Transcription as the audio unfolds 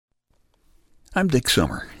I'm Dick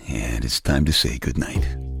Summer, and it's time to say goodnight.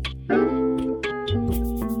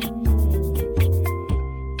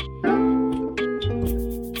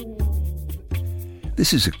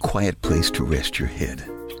 This is a quiet place to rest your head,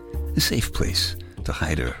 a safe place to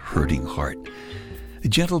hide a hurting heart, a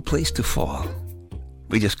gentle place to fall.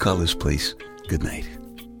 We just call this place goodnight.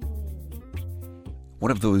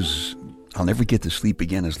 One of those I'll never get to sleep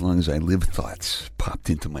again as long as I live thoughts popped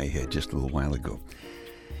into my head just a little while ago.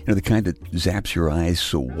 You know, the kind that zaps your eyes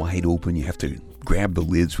so wide open you have to grab the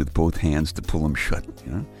lids with both hands to pull them shut,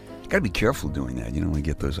 you know? You gotta be careful doing that. You don't want to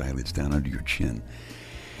get those eyelids down under your chin.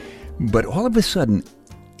 But all of a sudden,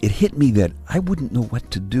 it hit me that I wouldn't know what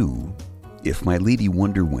to do if my lady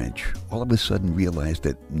Wonder Wench all of a sudden realized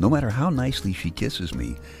that no matter how nicely she kisses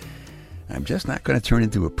me, I'm just not going to turn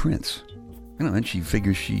into a prince. You know, and she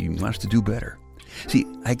figures she wants to do better. See,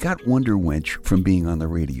 I got Wonder Wench from being on the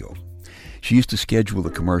radio. She used to schedule the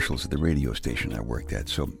commercials at the radio station I worked at,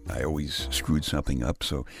 so I always screwed something up,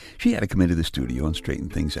 so she had to come into the studio and straighten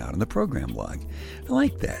things out in the program log. I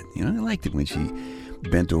liked that, you know, I liked it when she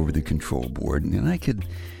bent over the control board, and I could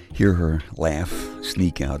hear her laugh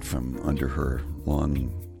sneak out from under her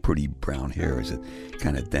long, pretty brown hair as it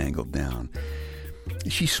kind of dangled down.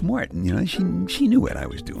 She's smart, and, you know, she knew what I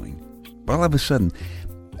was doing. But all of a sudden,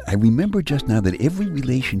 I remember just now that every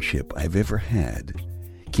relationship I've ever had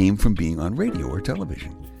came from being on radio or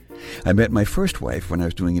television. I met my first wife when I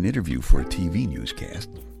was doing an interview for a TV newscast,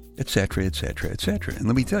 etc., etc., etc. And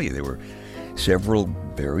let me tell you, there were several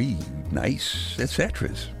very nice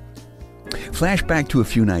etceteras. Flashback to a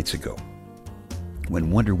few nights ago,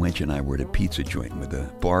 when Wonder Wench and I were at a pizza joint with a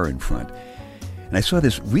bar in front, and I saw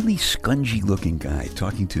this really scungy-looking guy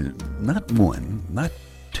talking to not one, not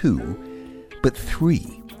two, but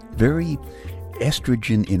three very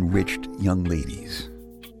estrogen-enriched young ladies.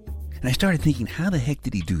 And I started thinking, how the heck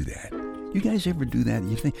did he do that? You guys ever do that?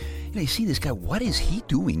 You think, you know, you see this guy, what is he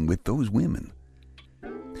doing with those women?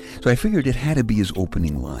 So I figured it had to be his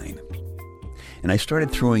opening line. And I started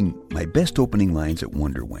throwing my best opening lines at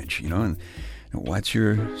Wonder Wench, you know, and what's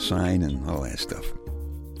your sign and all that stuff.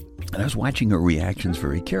 And I was watching her reactions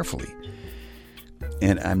very carefully.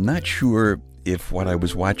 And I'm not sure if what I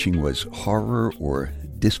was watching was horror or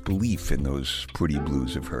disbelief in those pretty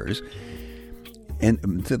blues of hers. And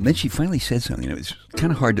then she finally said something. It was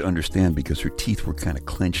kind of hard to understand because her teeth were kind of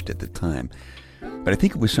clenched at the time. But I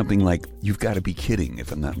think it was something like, "You've got to be kidding,"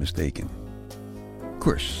 if I'm not mistaken. Of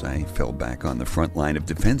course, I fell back on the front line of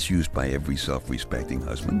defense used by every self-respecting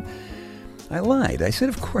husband. I lied. I said,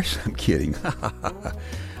 "Of course I'm kidding." Ha ha ha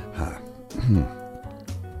ha. And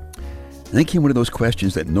then came one of those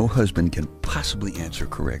questions that no husband can possibly answer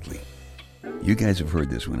correctly. You guys have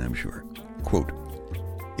heard this one, I'm sure. Quote,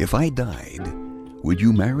 "If I died, would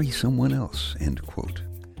you marry someone else?" End quote.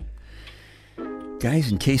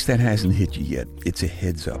 Guys, in case that hasn't hit you yet, it's a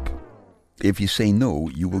heads up. If you say no,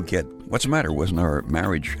 you will get, "What's the matter? Wasn't our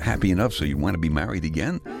marriage happy enough so you want to be married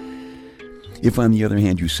again?" If, on the other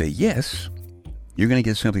hand, you say yes, you're going to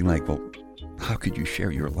get something like, "Well, how could you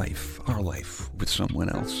share your life, our life, with someone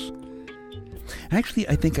else?" Actually,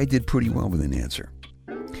 I think I did pretty well with an answer.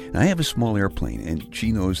 I have a small airplane, and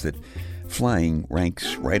she knows that flying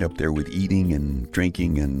ranks right up there with eating and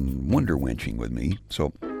drinking and wonder wenching with me.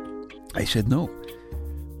 So I said no.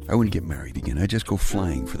 I wouldn't get married again. I'd just go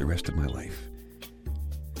flying for the rest of my life.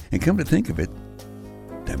 And come to think of it,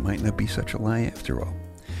 that might not be such a lie after all.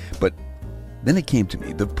 But then it came to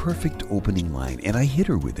me, the perfect opening line, and I hit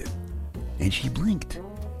her with it. And she blinked.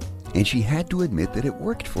 And she had to admit that it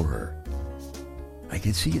worked for her. I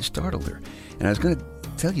could see it startled her. And I was going to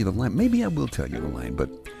tell you the line. Maybe I will tell you the line, but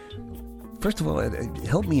first of all,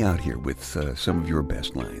 help me out here with some of your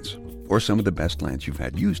best lines, or some of the best lines you've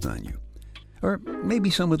had used on you, or maybe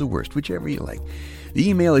some of the worst, whichever you like. The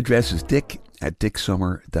email address is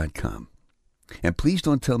dick@dicksummer.com. And please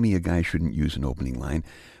don't tell me a guy shouldn't use an opening line,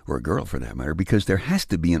 or a girl for that matter, because there has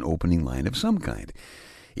to be an opening line of some kind,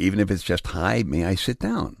 even if it's just, "Hi, may I sit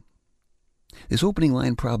down?" This opening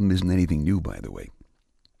line problem isn't anything new, by the way.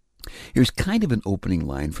 Here's kind of an opening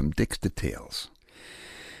line from Dick's Details.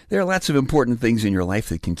 There are lots of important things in your life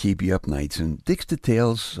that can keep you up nights, and Dick's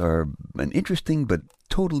Details are an interesting but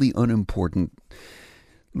totally unimportant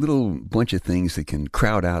little bunch of things that can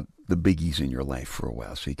crowd out the biggies in your life for a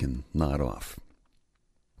while so you can nod off.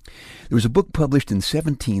 There was a book published in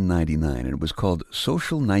 1799, and it was called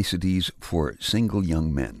Social Niceties for Single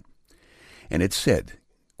Young Men. And it said,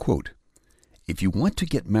 quote, "If you want to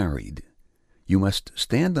get married, you must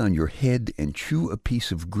stand on your head and chew a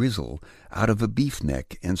piece of grizzle out of a beef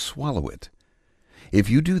neck and swallow it. If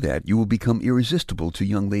you do that, you will become irresistible to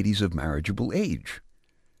young ladies of marriageable age."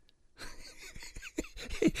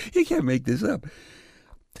 You can't make this up.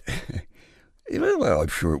 Well, I'm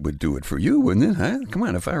sure it would do it for you, wouldn't it, huh? Come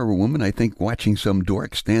on, if I were a woman, I think watching some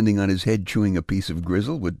dork standing on his head chewing a piece of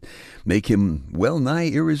grizzle would make him well nigh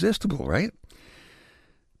irresistible, right?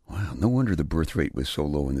 Wow, no wonder the birth rate was so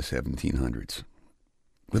low in the 1700s.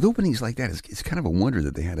 With openings like that, it's kind of a wonder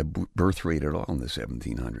that they had a birth rate at all in the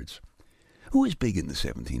 1700s. Who was big in the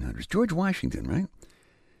 1700s? George Washington, right?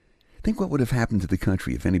 Think what would have happened to the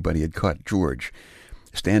country if anybody had caught George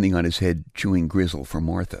standing on his head chewing grizzle for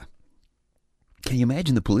Martha. Can you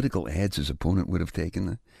imagine the political ads his opponent would have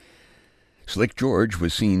taken? Slick George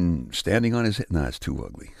was seen standing on his head. Nah, it's too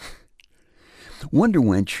ugly. Wonder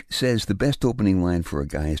Wench says the best opening line for a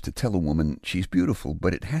guy is to tell a woman she's beautiful,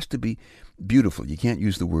 but it has to be beautiful. You can't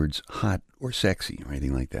use the words hot or sexy or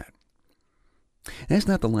anything like that. That's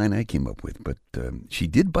not the line I came up with, but she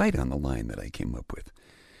did bite on the line that I came up with.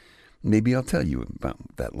 Maybe I'll tell you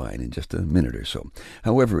about that line in just a minute or so.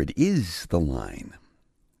 However, it is the line,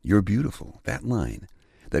 "You're beautiful," that line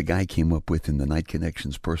that a guy came up with in the Night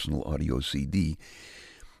Connections personal audio CD.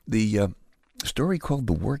 The story called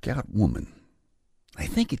The Workout Woman. I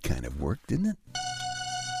think it kind of worked, didn't it?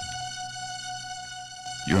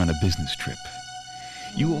 You're on a business trip.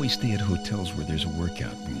 You always stay at hotels where there's a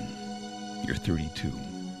workout room. You're 32,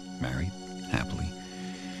 married, happily,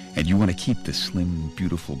 and you want to keep the slim,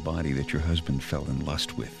 beautiful body that your husband fell in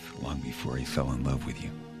lust with long before he fell in love with you.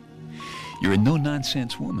 You're a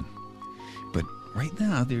no-nonsense woman, but right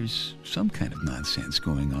now there's some kind of nonsense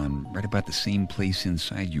going on right about the same place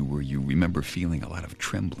inside you where you remember feeling a lot of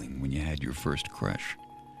trembling when you had your first crush.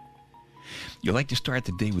 You like to start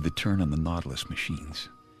the day with a turn on the Nautilus machines,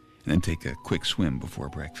 and then take a quick swim before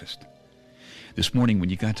breakfast. This morning when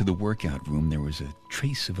you got to the workout room, there was a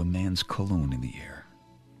trace of a man's cologne in the air,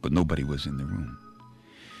 but nobody was in the room.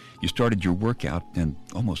 You started your workout and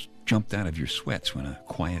almost jumped out of your sweats when a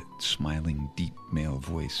quiet, smiling, deep male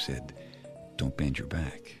voice said, "Don't bend your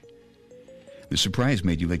back." The surprise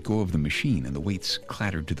made you let go of the machine and the weights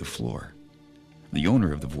clattered to the floor. The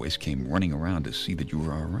owner of the voice came running around to see that you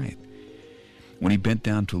were all right. When he bent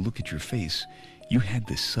down to look at your face, you had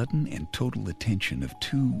the sudden and total attention of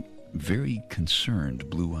two very concerned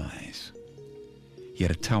blue eyes. He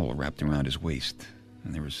had a towel wrapped around his waist,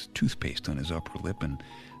 and there was toothpaste on his upper lip and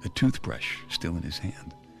a toothbrush still in his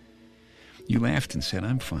hand. You laughed and said,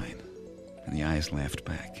 "I'm fine," and the eyes laughed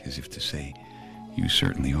back, as if to say, "You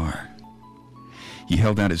certainly are." He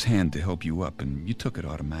held out his hand to help you up, and you took it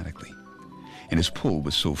automatically. And his pull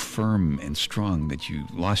was so firm and strong that you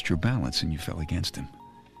lost your balance and you fell against him.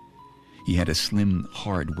 He had a slim,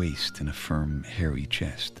 hard waist and a firm, hairy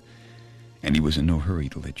chest, and he was in no hurry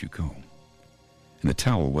to let you go. And the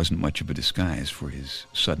towel wasn't much of a disguise for his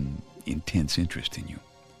sudden, intense interest in you.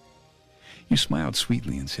 You smiled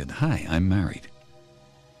sweetly and said, "Hi, I'm married."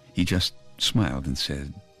 He just smiled and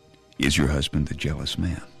said, "Is your husband a jealous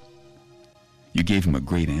man?" You gave him a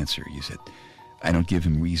great answer. You said, "I don't give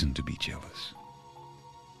him reason to be jealous."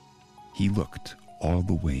 He looked all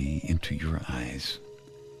the way into your eyes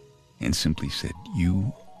and simply said,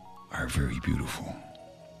 "You are very beautiful,"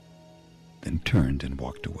 then turned and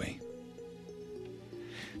walked away.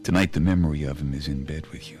 Tonight, the memory of him is in bed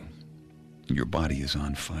with you. Your body is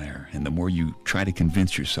on fire, and the more you try to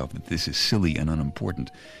convince yourself that this is silly and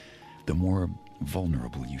unimportant, the more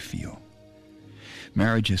vulnerable you feel.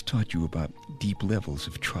 Marriage has taught you about deep levels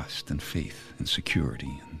of trust and faith and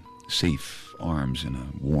security and safe arms in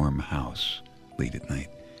a warm house late at night.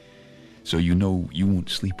 So you know you won't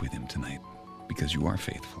sleep with him tonight because you are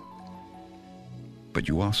faithful. But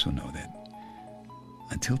you also know that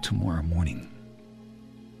until tomorrow morning,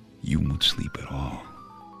 you won't sleep at all.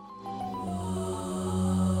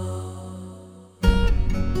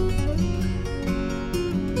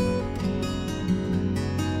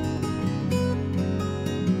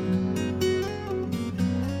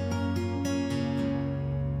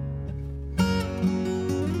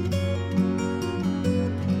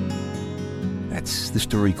 That's the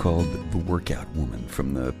story called The Workout Woman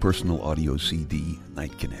from the personal audio CD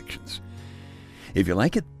Night Connections. If you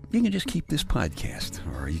like it, you can just keep this podcast,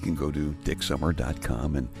 or you can go to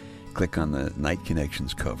dicksummer.com and click on the Night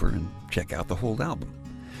Connections cover and check out the whole album.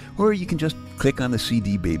 Or you can just click on the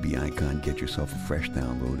CD Baby icon, get yourself a fresh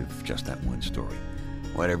download of just that one story.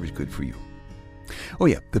 Whatever's good for you. Oh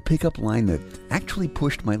yeah, the pickup line that actually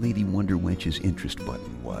pushed my Lady Wonder Wench's interest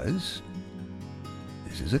button was,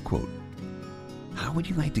 this is a quote, "How would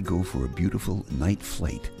you like to go for a beautiful night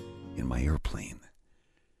flight in my airplane?"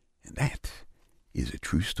 And that is a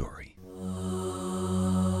true story.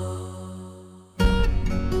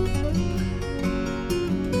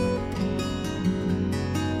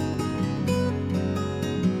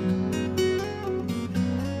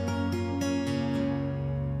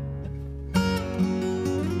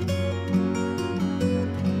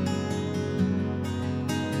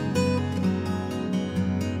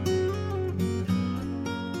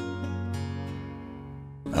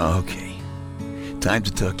 Okay, time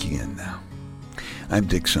to tuck you in now. I'm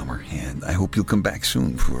Dick Summer, and I hope you'll come back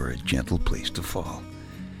soon for a gentle place to fall.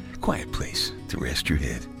 Quiet place to rest your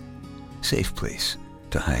head. Safe place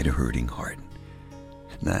to hide a hurting heart.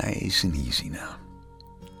 Nice and easy now.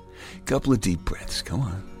 Couple of deep breaths, come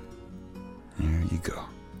on. There you go.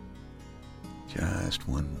 Just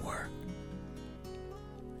one more.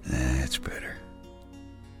 That's better.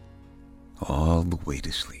 All the way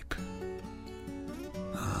to sleep.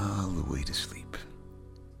 All the way to sleep.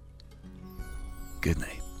 Good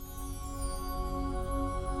night.